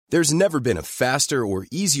There's never been a faster or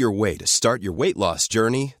easier way to start your weight loss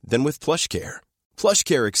journey than with PlushCare.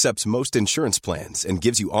 PlushCare accepts most insurance plans and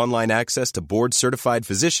gives you online access to board-certified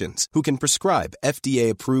physicians who can prescribe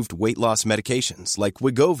FDA-approved weight loss medications like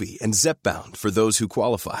Wegovy and Zepbound for those who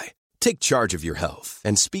qualify. Take charge of your health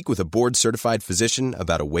and speak with a board-certified physician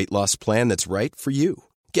about a weight loss plan that's right for you.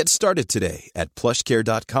 Get started today at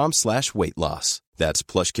plushcare.com/weight loss. That's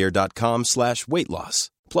plushcare.com/weight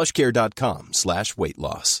loss. plushcare.com/weight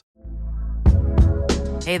loss.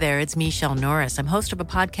 Hey there, it's Michelle Norris. I'm host of a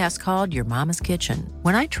podcast called Your Mama's Kitchen.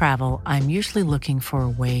 When I travel, I'm usually looking for a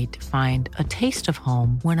way to find a taste of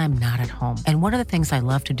home when I'm not at home. And one of the things I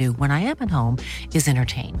love to do when I am at home is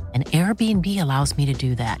entertain. And Airbnb allows me to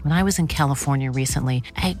do that. When I was in California recently,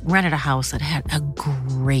 I rented a house that had a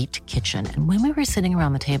great kitchen. And when we were sitting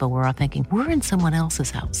around the table, we were all thinking, we're in someone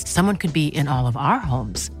else's house. Someone could be in all of our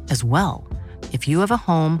homes as well. If you have a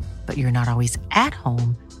home, but you're not always at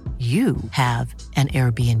home, you have an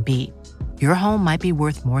Airbnb. Your home might be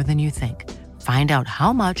worth more than you think. Find out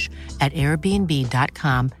how much at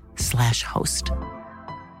airbnb.com/host.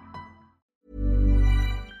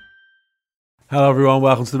 Hello everyone,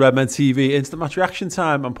 welcome to the Redmen TV Instant Match Reaction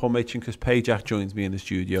Time. I'm Paul Mitch and Chris Pajak joins me in the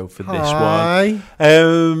studio for this one.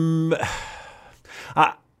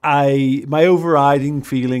 My overriding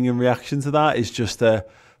feeling in reaction to that is just a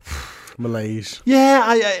malaise.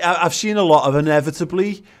 Yeah, I've seen a lot of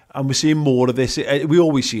inevitably, and we're seeing more of this. We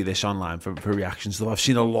always see this online for reactions stuff. I've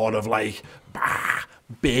seen a lot of like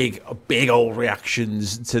big old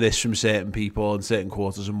reactions to this from certain people and certain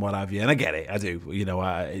quarters and what have you. And I get it, I do. You know,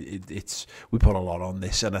 we put a lot on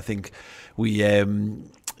this, and I think we've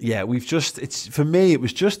just. It's for me, it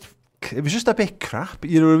was just a bit crap.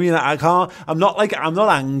 You know what I mean? I'm not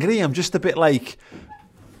angry. I'm just a bit like.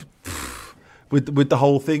 With the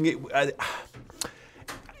whole thing,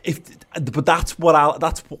 but that's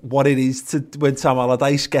what it is to when Sam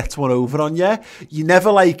Allardyce gets one over on you. You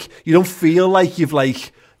never you don't feel like you've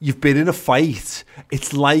been in a fight.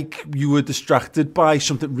 It's like you were distracted by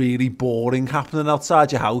something really boring happening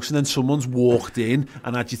outside your house, and then someone's walked in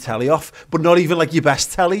and had your telly off, but not even like your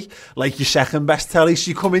best telly, like your second best telly.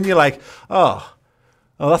 So you come in, you're like, oh,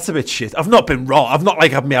 that's a bit shit. I've not been wrong. I've not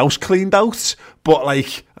had my house cleaned out, but I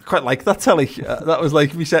quite like that telly. That was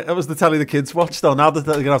that was the telly the kids watched. Though now they're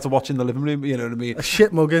going to have to watch in the living room. You know what I mean? A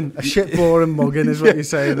shit boring mugging is what you're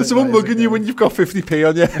saying. Someone mugging you when you've got 50p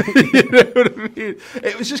on you. You know what I mean?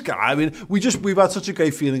 It was just. I mean, we've had such a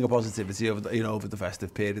great feeling of positivity over the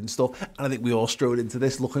festive period and stuff. And I think we all strode into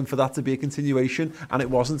this looking for that to be a continuation, and it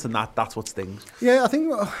wasn't. And that's what stings. Yeah, I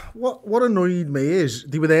think what annoyed me is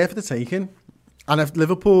they were there for the taking. And if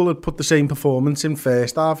Liverpool had put the same performance in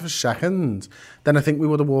first half as second, then I think we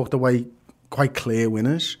would have walked away quite clear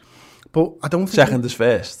winners. But I don't think... Second as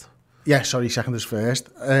first? Yeah, sorry, second as first.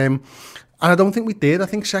 And I don't think we did. I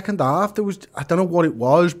think second half, there was... I don't know what it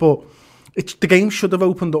was, but the game should have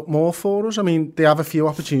opened up more for us. I mean, they have a few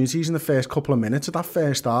opportunities in the first couple of minutes of that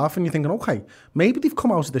first half, and you're thinking, okay, maybe they've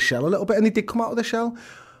come out of the shell a little bit, and they did come out of the shell,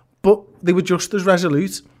 but they were just as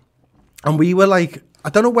resolute. And we were like... I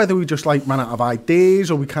don't know whether we just ran out of ideas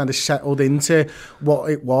or we kind of settled into what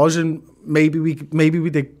it was, and maybe we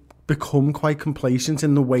did become quite complacent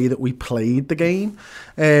in the way that we played the game.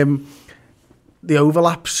 The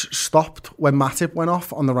overlaps stopped when Matip went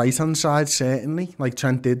off on the right-hand side, certainly. Like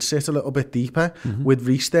Trent did sit a little bit deeper with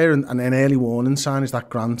Reece there, and an early warning sign is that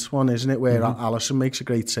Grant one, isn't it, where Alisson makes a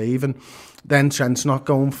great save, and then Trent's not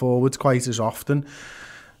going forwards quite as often.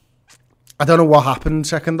 I don't know what happened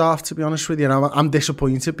second half, to be honest with you. And I'm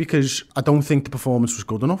disappointed because I don't think the performance was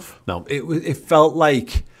good enough. No, it felt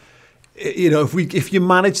like, if you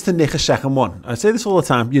manage to nick a second one, I say this all the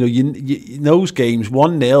time, in those games,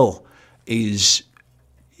 1-0 is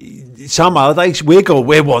Sam Allardyce. We're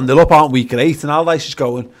 1-0 up, aren't we? Great. And Allardyce is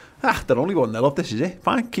going, they're only 1-0 up. This is it.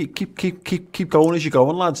 Fine. Keep going as you're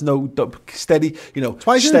going, lads. No, steady. That's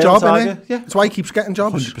why he's in a job, isn't it? Yeah. That's why he keeps getting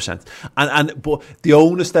jobs. 100%. But the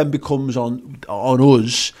onus then becomes on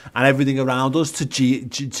us and everything around us to G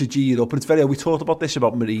it up. And it's we talked about this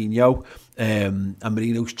about Mourinho and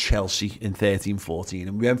Mourinho's Chelsea in 13-14,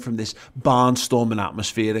 and we went from this barnstorming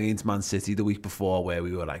atmosphere against Man City the week before, where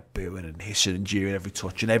we were like booing and hissing and jeering every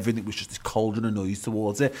touch, and everything was just this cauldron of noise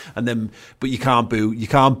towards it. And then, but you can't boo,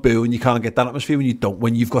 and you can't get that atmosphere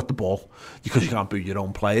when you've got the ball, because you can't boo your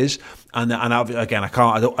own players. And I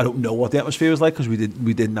don't know what the atmosphere was like because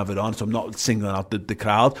we didn't have it on, so I'm not singling out the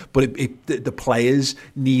crowd, but the players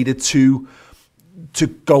needed to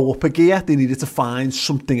go up a gear. They needed to find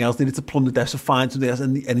something else. They needed to plumb the depths to find something else.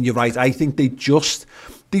 And you're right. I think they just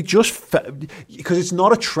because it's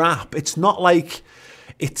not a trap. It's not like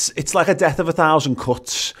it's like a death of 1,000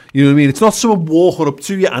 cuts. You know what I mean? It's not someone walking up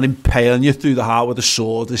to you and impaling you through the heart with a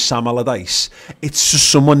sword, as Sam Allardyce. It's just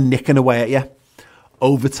someone nicking away at you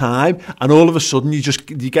over time, and all of a sudden you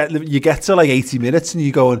get to like 80 minutes and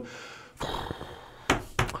you're going,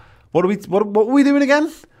 what were we doing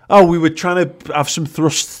again? Oh, we were trying to have some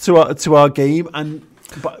thrust to our game, and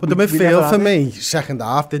but the midfield for me, second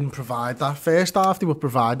half didn't provide that. First half they were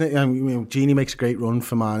providing it. Gini makes a great run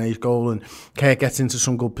for Mane's goal, and Kurt gets into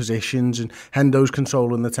some good positions, and Hendo's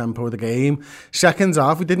controlling the tempo of the game. Second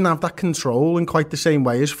half we didn't have that control in quite the same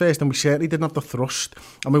way as first, and we certainly didn't have the thrust,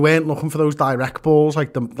 and we weren't looking for those direct balls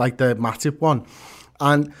like the Matip one.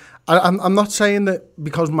 And I'm not saying that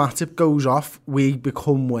because Matip goes off we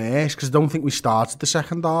become worse, because I don't think we started the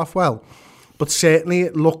second half well, but certainly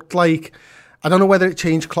it looked like, I don't know whether it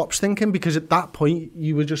changed Klopp's thinking, because at that point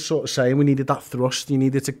you were just sort of saying we needed that thrust, you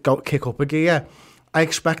needed to kick up a gear. I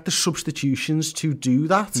expect the substitutions to do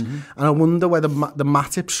that, and I wonder whether the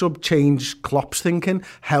Matip sub changed Klopp's thinking,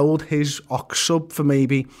 held his Ox sub for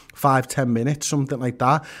maybe 5-10 minutes, something like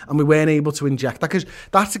that, and we weren't able to inject that, because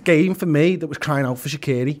that's a game for me that was crying out for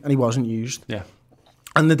Shaqiri, and he wasn't used. Yeah.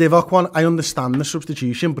 And the Divock one, I understand the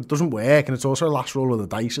substitution, but it doesn't work, and it's also a last roll of the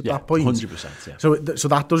dice at that point. 100%. Yeah. So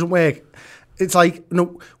that doesn't work. It's like,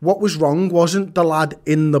 what was wrong wasn't the lad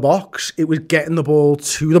in the box, it was getting the ball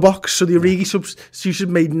to the box. So the Origi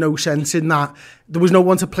substitution made no sense in that. There was no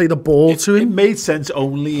one to play the ball to him. It made sense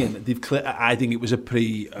only in, I think it was a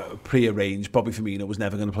pre-arranged. Bobby Firmino was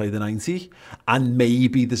never going to play the 90. And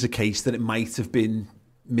maybe there's a case that it might have been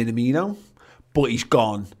but he's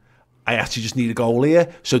gone. I actually just need a goal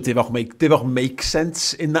here. So Divock makes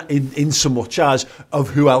sense in that, in so much as of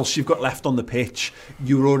who else you've got left on the pitch.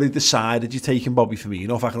 You've already decided you're taking Bobby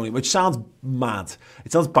Firmino, which sounds mad.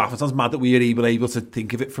 It sounds bad. It sounds mad that we are able to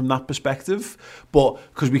think of it from that perspective. But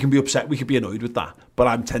because we can be upset, we could be annoyed with that. But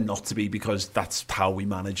I tend not to be, because that's how we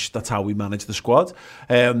manage. That's how we manage the squad.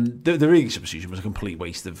 The Origi substitution was a complete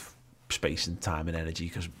waste of space and time and energy,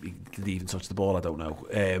 because he didn't even touch the ball. I don't know.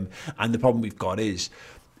 And the problem we've got is,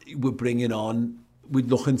 we're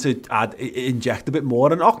looking to inject a bit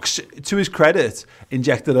more, and Ox, to his credit,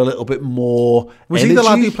 injected a little bit more Was energy. he the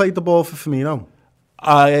lad who played the ball for Firmino?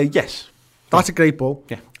 Yes. That's a great ball.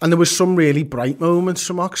 Yeah. And there was some really bright moments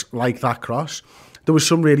from Ox, like that cross. There was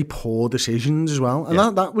some really poor decisions as well, and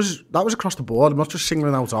that was across the board. I'm not just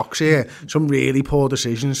singling out Ox here. Some really poor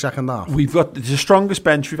decisions second half. We've got the strongest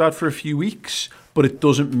bench we've had for a few weeks, but it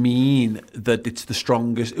doesn't mean that it's the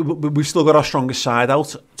strongest. We've still got our strongest side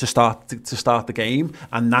out to start the game,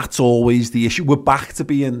 and that's always the issue. We're back to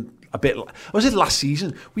being a bit. Was it last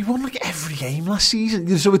season? We won like every game last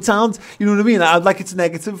season, so it sounds, you know what I mean? I'd like it's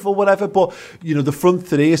negative or whatever, but the front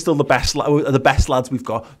three are still the best lads we've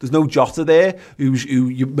got. There's no Jota there who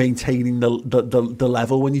you're maintaining the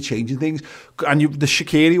level when you're changing things, and the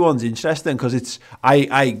Shaqiri one's interesting because it's.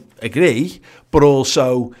 I agree, but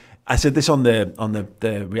also I said this on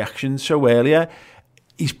the reaction show earlier.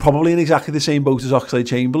 He's probably in exactly the same boat as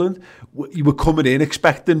Oxlade-Chamberlain. You were coming in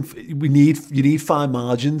expecting you need fine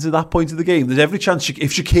margins at that point of the game. There's every chance if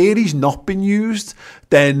Shaqiri's not been used,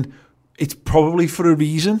 then it's probably for a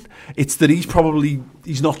reason. It's that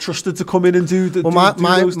he's not trusted to come in and do the. Well,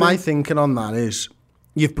 my thinking on that is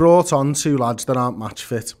you've brought on two lads that aren't match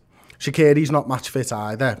fit. Shaqiri's not match fit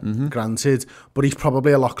either, granted, but he's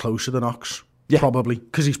probably a lot closer than Ox. Yeah. Probably,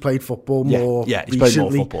 because he's played football more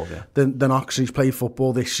recently than Ox. He's played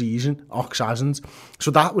football this season. Ox hasn't. So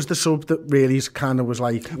that was the sub that really kind of was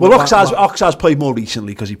like... Well, Ox has played more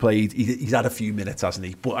recently because he's had a few minutes, hasn't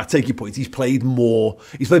he? But I take your point. He's played more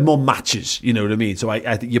matches, you know what I mean? So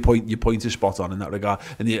I think your point is spot on in that regard.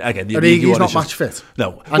 And Origi's not match fit.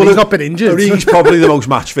 No. And he's not been injured. Origi's probably the most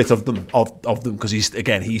match fit of them because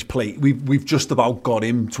he's played... We've just about got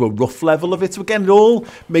him to a rough level of it. So again, it all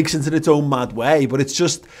makes into its own mad way, but it's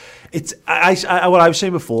just what I was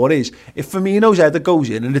saying before is if Firmino's header goes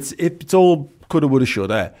in, and it's all coulda, woulda,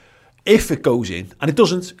 shoulda, if it goes in and it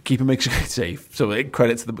doesn't, keeper makes a great save, so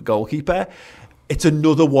credit to the goalkeeper. It's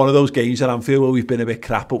another one of those games at Anfield where we've been a bit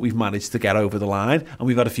crap, but we've managed to get over the line, and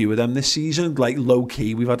we've had a few of them this season. Like low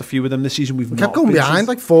key, we've had a few of them this season. We kept going behind,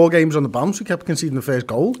 like 4 games on the bounce. We kept conceding the first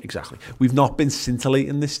goal. Exactly. We've not been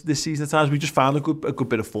scintillating this season at times. We just found a good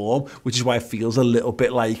bit of form, which is why it feels a little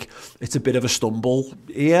bit like it's a bit of a stumble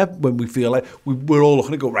here when we feel like we're all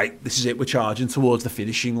looking to go, right, this is it. We're charging towards the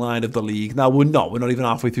finishing line of the league. Now we're not even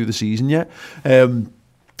halfway through the season yet.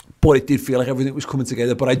 But it did feel like everything was coming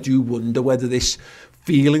together. But I do wonder whether this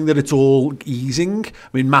feeling that it's all easing. I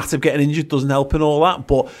mean, Matip getting injured doesn't help and all that,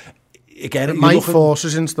 but again, it might force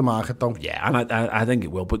us into the market, though. Yeah, and I think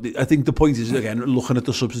it will. But I think the point is, again, looking at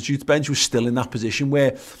the substitutes bench, we're still in that position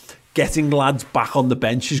where getting lads back on the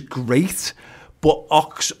bench is great, but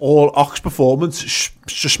Ox performance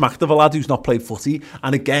just smacked of a lad who's not played footy.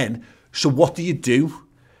 And again, so what do?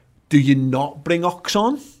 Do you not bring Ox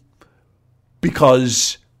on?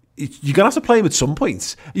 Because you're going to have to play him at some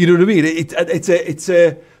point. You know what I mean? It's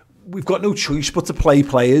a we've got no choice but to play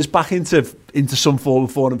players back into some form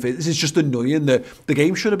of form and fit. This is just annoying. The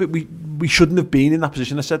game should have been, we shouldn't have been in that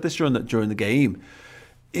position. I said this during the game.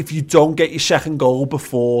 If you don't get your second goal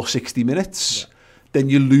before 60 minutes, then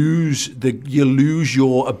you lose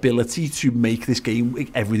your ability to make this game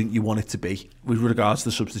everything you want it to be with regards to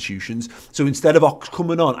the substitutions. So instead of Ox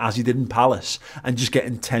coming on as he did in Palace and just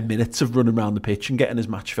getting 10 minutes of running around the pitch and getting his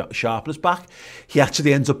match sharpness back, he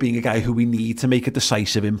actually ends up being a guy who we need to make a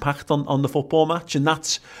decisive impact on the football match. And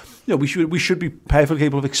that's, you know, we should be perfectly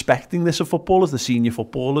capable of expecting this of footballers, the senior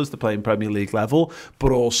footballers, the playing Premier League level,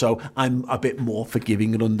 but also I'm a bit more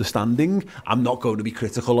forgiving and understanding. I'm not going to be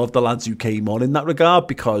critical of the lads who came on in that regard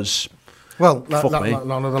because... Well,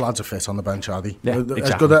 none of the lads are fit on the bench, are they? Yeah,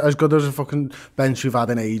 exactly. As good as a fucking bench we've had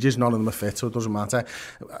in ages, none of them are fit, so it doesn't matter.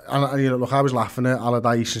 And you know, look, I was laughing at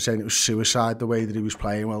Allardyce and saying it was suicide the way that he was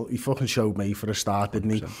playing. Well, he fucking showed me for a start, didn't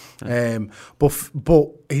he? Yeah. But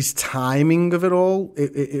his timing of it all,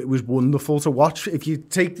 it was wonderful to watch. If you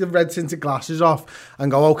take the red tinted glasses off and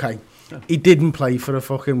go, okay, he didn't play for a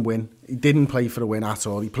fucking win. He didn't play for a win at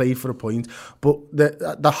all. He played for a point. But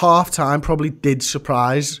the half time probably did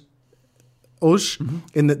surprise us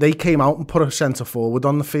in that they came out and put a centre forward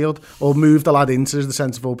on the field or moved the lad into the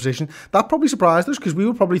centre forward position. That probably surprised us because we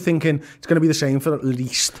were probably thinking it's going to be the same for at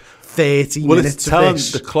least 30 minutes of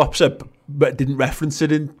this. The Klopp said, but didn't reference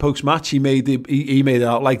it in post-match. He made it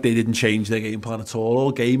out like they didn't change their game plan at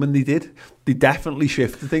all game, and they did. They definitely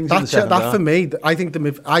shifted things in the second half. For me, I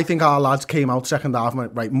think our lads came out second half and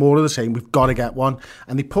went, right, more of the same, we've got to get one.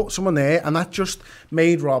 And they put someone there, and that just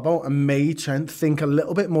made Robbo and made Trent think a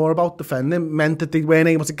little bit more about defending, meant that they weren't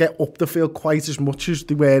able to get up the field quite as much as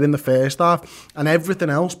they were in the first half. And everything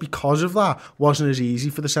else, because of that, wasn't as easy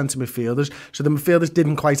for the centre midfielders. So the midfielders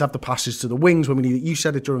didn't quite have the passes to the wings when we needed. You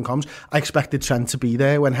said it during comms. I expected Trent to be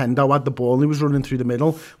there when Hendo had the ball and he was running through the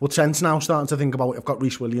middle. Well, Trent's now starting to think about, I've got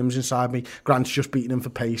Reece Williams inside me, Grant's just beating him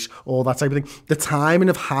for pace, all that type of thing. The timing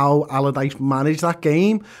of how Allardyce managed that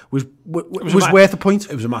game was worth a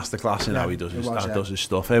point. It was a masterclass in how he does his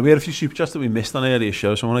stuff. We had a few super chats that we missed on earlier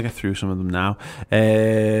show, so I want to get through some of them now.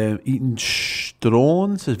 Eaton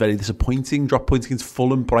Strawn says, very disappointing. Drop points against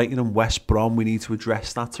Fulham, Brighton and West Brom. We need to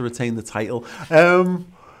address that to retain the title.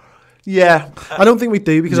 Yeah. I don't think we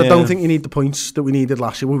do, because I don't think you need the points that we needed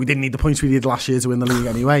last year. Well, we didn't need the points we needed last year to win the league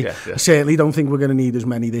anyway. I certainly don't think we're going to need as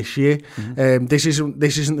many this year. This isn't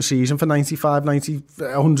the season for 95, 90,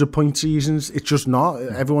 100 point seasons. It's just not.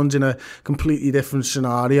 Everyone's in a completely different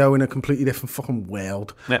scenario, in a completely different fucking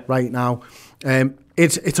world right now.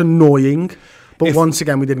 It's annoying. But once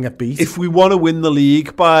again, we didn't get beat. If we want to win the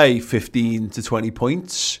league by 15 to 20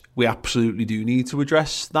 points, we absolutely do need to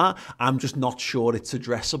address that. I'm just not sure it's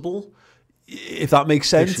addressable, if that makes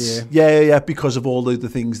sense. Yeah, because of all the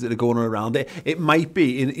things that are going on around it. It might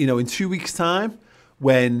be in 2 weeks' time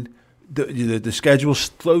when the schedule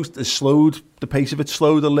slowed, the pace of it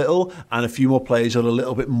slowed a little, and a few more players are a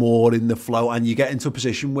little bit more in the flow, and you get into a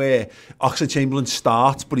position where Oxlade-Chamberlain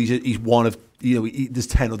starts, but he's one of, there's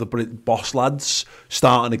 10 other boss lads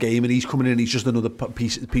starting a game, and he's coming in and he's just another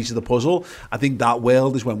piece of the puzzle. I think that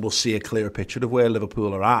world is when we'll see a clearer picture of where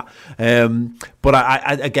Liverpool are at. But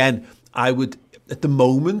I would, at the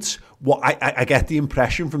moment, what I get the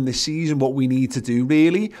impression from this season, what we need to do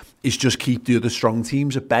really is just keep the other strong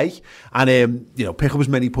teams at bay, and pick up as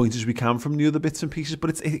many points as we can from the other bits and pieces.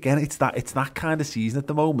 But it's that kind of season at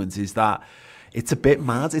the moment. Is that it's a bit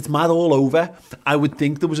mad. It's mad all over. I would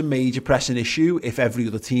think there was a major pressing issue if every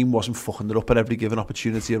other team wasn't fucking it up at every given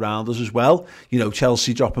opportunity around us as well.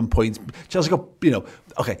 Chelsea dropping points. Chelsea got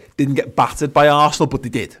didn't get battered by Arsenal, but they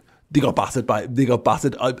did. They got battered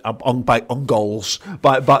on goals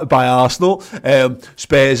by Arsenal.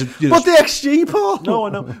 Spurs, but the XG, Paul. No, I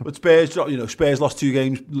know. But Spurs lost two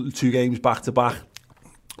games back to back.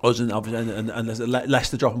 And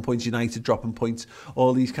Leicester dropping points, United dropping points,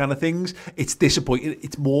 all these kind of things. It's disappointing.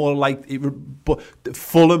 It's more like but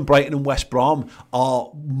Fulham, Brighton and West Brom are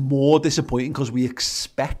more disappointing because we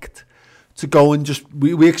expect to go and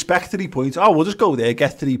we expect 3 points. We'll just go there,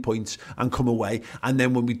 get 3 points and come away. And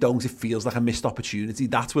then when we don't, it feels like a missed opportunity.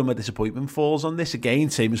 That's when my disappointment falls on this. Again,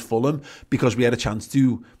 same as Fulham, because we had a chance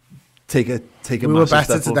to take take a we were massive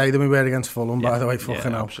better step today up. than we were against Fulham, by the way.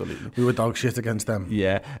 Fucking hell. Absolutely. We were dog shit against them.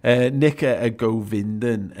 Yeah. Nick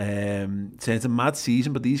Govinden saying it's a mad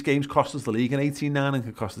season, but these games cost us the league in 18-9 and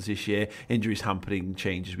could cost us this year. Injuries hampering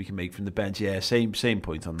changes we can make from the bench. Yeah, same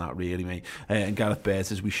point on that, really, mate. And Gareth Baird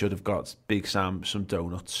says we should have got Big Sam some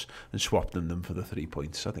donuts and swapped them for the 3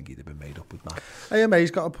 points. I think he'd have been made up with that.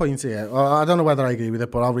 AMA's got a point here. Well, I don't know whether I agree with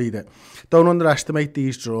it, but I'll read it. Don't underestimate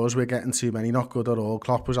these draws. We're getting too many. Not good at all.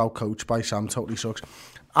 Klopp was out-coached by Sam. Totally sucks.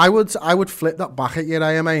 I would flip that back at your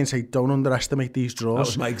AMA and say, don't underestimate these draws. That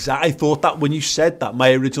was my exact... I thought that when you said that,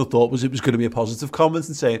 my original thought was it was going to be a positive comment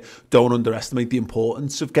and saying, don't underestimate the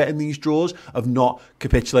importance of getting these draws, of not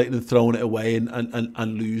capitulating and throwing it away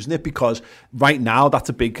and losing it, because right now that's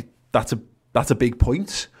a big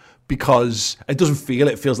point, because it doesn't feel,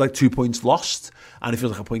 it feels like 2 points lost and it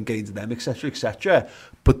feels like a point getting to them, etc.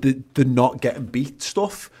 But the not getting beat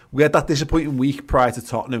stuff, we had that disappointing week prior to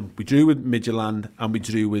Tottenham. We drew with Midtjylland and we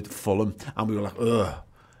drew with Fulham, and we were like, ugh.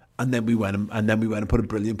 And then we went and put a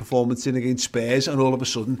brilliant performance in against Spurs, and all of a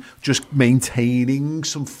sudden, just maintaining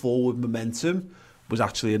some forward momentum was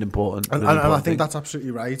actually an important. And I think that's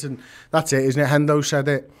absolutely right, and that's it, isn't it? Hendo said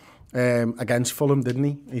it against Fulham, didn't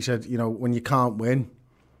he? He said, you know, when you can't win,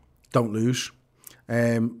 don't lose.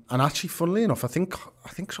 And actually, funnily enough, I think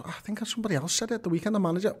somebody else said it at the weekend. The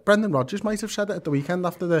manager, Brendan Rodgers, might have said it at the weekend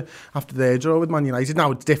after their draw with Man United.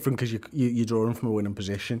 Now it's different because you're drawing from a winning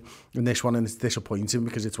position in this one, and it's disappointing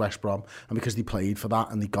because it's West Brom and because they played for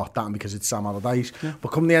that and they got that, and because it's Sam Allardyce. Yeah.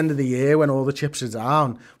 But come the end of the year, when all the chips are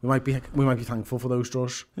down, we might be thankful for those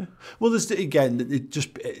draws. Yeah. Well, there's again,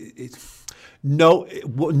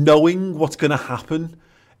 knowing what's going to happen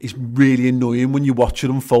is really annoying when you watch it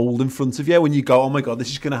unfold in front of you, when you go, oh my God, this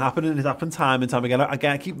is going to happen, and it happened time and time again.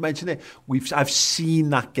 I keep mentioning it. I've seen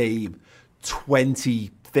that game 20,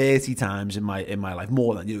 30 times in my life,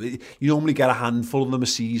 more than you normally get a handful of them a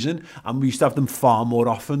season, and we used to have them far more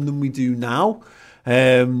often than we do now.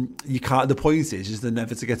 You can't. The point is they're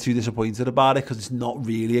never to get too disappointed about it, because it's not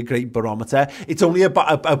really a great barometer. It's only a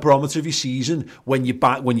barometer of your season when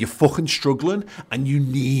you're fucking struggling and you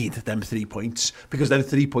need them 3 points, because then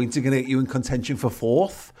 3 points are going to get you in contention for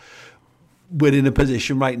fourth. We're in a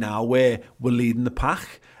position right now where we're leading the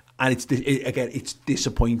pack, and it's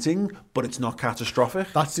disappointing, but it's not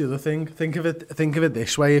catastrophic. That's the other thing. Think of it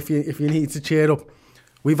this way: if you need to cheer up,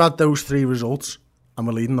 we've had those 3 results and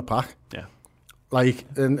we're leading the pack. Yeah. Like,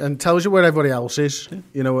 and tells you where everybody else is,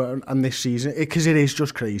 you know, and this season, because it is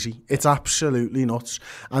just crazy. It's absolutely nuts.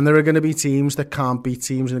 And there are going to be teams that can't beat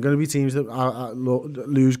teams, and there are going to be teams that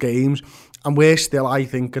lose games, and we're still, I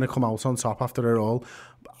think, going to come out on top after it all.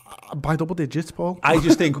 By double digits, Paul. I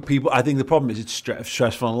think the problem is it's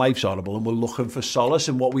stressful and life's horrible, and we're looking for solace,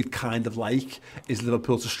 and what we'd kind of like is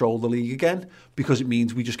Liverpool to stroll the league again, because it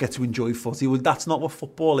means we just get to enjoy footy. Well, that's not what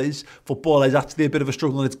football is. Football is actually a bit of a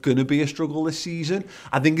struggle, and it's going to be a struggle this season.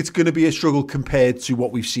 I think it's going to be a struggle compared to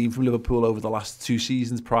what we've seen from Liverpool over the last 2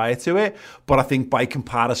 seasons prior to it, but I think by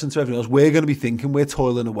comparison to everyone else, we're going to be thinking we're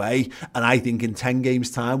toiling away, and I think in 10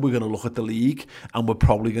 games' time we're going to look at the league and we're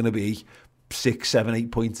probably going to be 6, 7,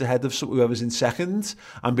 8 points ahead of whoever's in second,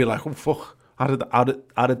 and be like, oh fuck, how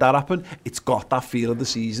did that happen? It's got that feel of the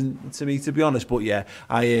season to me, to be honest. But yeah,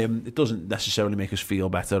 it doesn't necessarily make us feel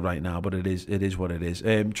better right now, but it is what it is.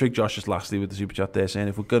 Trig Josh just lastly with the super chat there saying,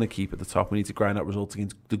 if we're going to keep at the top, we need to grind out results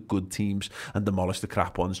against the good teams and demolish the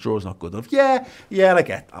crap ones. Draw's not good enough. Yeah, I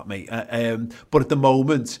get that, mate. But at the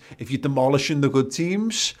moment, if you're demolishing the good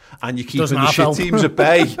teams and you're keeping the shit teams at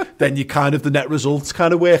bay, then you kind of, the net results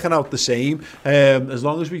kind of working out the same. As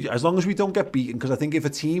long as we don't get beaten, because I think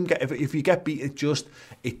if you get beaten, it just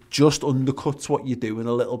undercuts what you're doing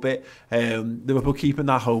a little bit. Liverpool keeping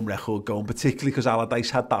that home record going, particularly because Allardyce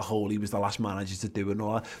had that hole. He was the last manager to do it, and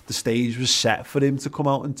all that. The stage was set for him to come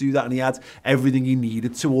out and do that, and he had everything he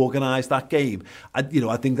needed to organise that game. I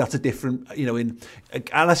think that's a different, and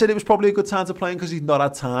I said it was probably a good time to play him because he'd not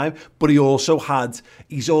had time, but he had a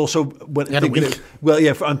week.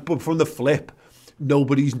 But from the flip,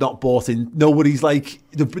 nobody's not bought in. Nobody's like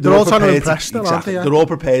they're all trying to impress them, exactly. They're all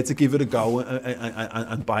prepared to give it a go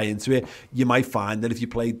and buy into it. You might find that if you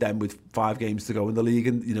played them with 5 games to go in the league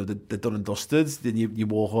and they're done and dusted, then you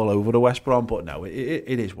walk all over the West Brom. But no,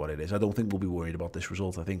 it is what it is. I don't think we'll be worried about this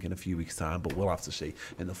result. I think in a few weeks' time, but we'll have to see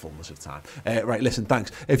in the fullness of time. Right, listen,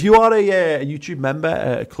 thanks. If you are a YouTube member,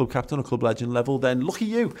 a club captain or club legend level, then lucky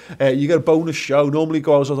you. You get a bonus show. Normally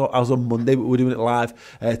goes as on Monday, but we're doing it live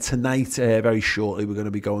tonight. Very shortly, we're going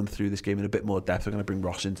to be going through this game in a bit more depth. We're going to bring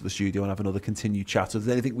Ross into the studio and have another continued chat. So if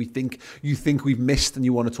there's anything you think we've missed and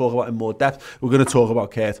you want to talk about in more depth, we're going to talk about,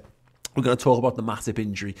 Kurt. We're going to talk about the Matip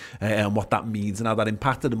injury and what that means and how that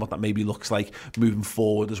impacted and what that maybe looks like moving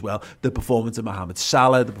forward as well. The performance of Mohamed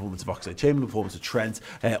Salah, the performance of Oxlade-Chamberlain, the performance of Trent,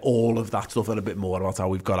 all of that stuff, and a bit more about how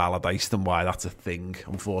we've got Allardyce and why that's a thing,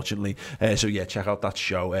 unfortunately. So yeah, check out that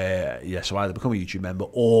show. So either become a YouTube member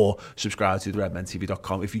or subscribe to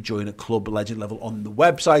theredmentv.com. If you join at Club Legend level on the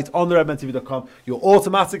website, on theredmentv.com, you're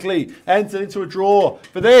automatically entered into a draw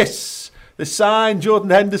for this. The signed Jordan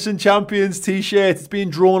Henderson Champions t-shirt. It's being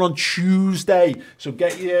drawn on Tuesday. So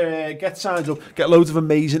get signed up. Get loads of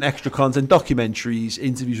amazing extra content, documentaries,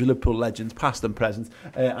 interviews with Liverpool legends, past and present,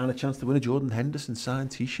 and a chance to win a Jordan Henderson signed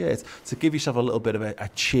t-shirt. So give yourself a little bit of a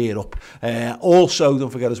cheer up. Also, don't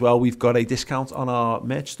forget as well, we've got a discount on our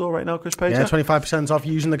merch store right now, Chris Page. Yeah, 25% off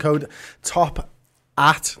using the code TOP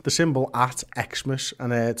at the symbol at Xmas,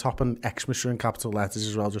 and top and Xmas are in capital letters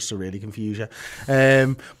as well, just to really confuse you.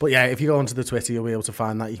 But yeah, if you go onto the Twitter, you'll be able to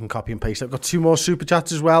find that. You can copy and paste it. I've got 2 more super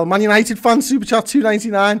chats as well. Man United fan super chat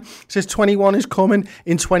 $2.99 says 21 is coming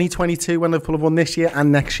in 2022 when Liverpool have won this year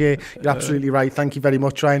and next year. You're absolutely right. Thank you very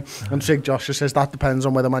much, Ryan. And Sig Joshua says that depends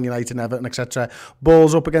on whether Man United and Everton, etc.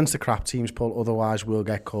 balls up against the crap teams, Paul. Otherwise, we'll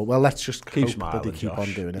get caught. Well, let's just keep hope smiling, that they keep Josh.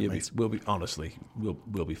 on doing it, mate. We'll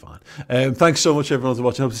be fine. Thanks so much, everyone, for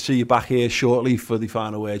watching. Hope to see you back here shortly for the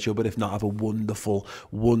final word show. But if not, have a wonderful,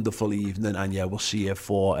 wonderful evening. And yeah, we'll see you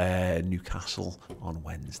for Newcastle on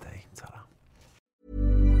Wednesday. Ta-ra.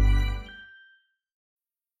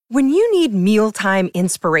 When you need mealtime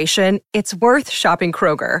inspiration, it's worth shopping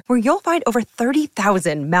Kroger, where you'll find over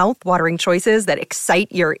 30,000 mouth-watering choices that excite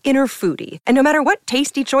your inner foodie. And no matter what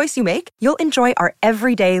tasty choice you make, you'll enjoy our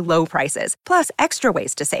everyday low prices, plus extra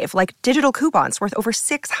ways to save, like digital coupons worth over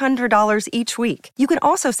 $600 each week. You can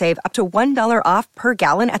also save up to $1 off per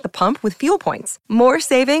gallon at the pump with fuel points. More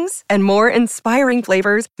savings and more inspiring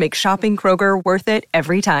flavors make shopping Kroger worth it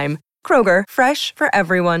every time. Kroger, fresh for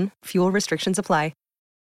everyone. Fuel restrictions apply.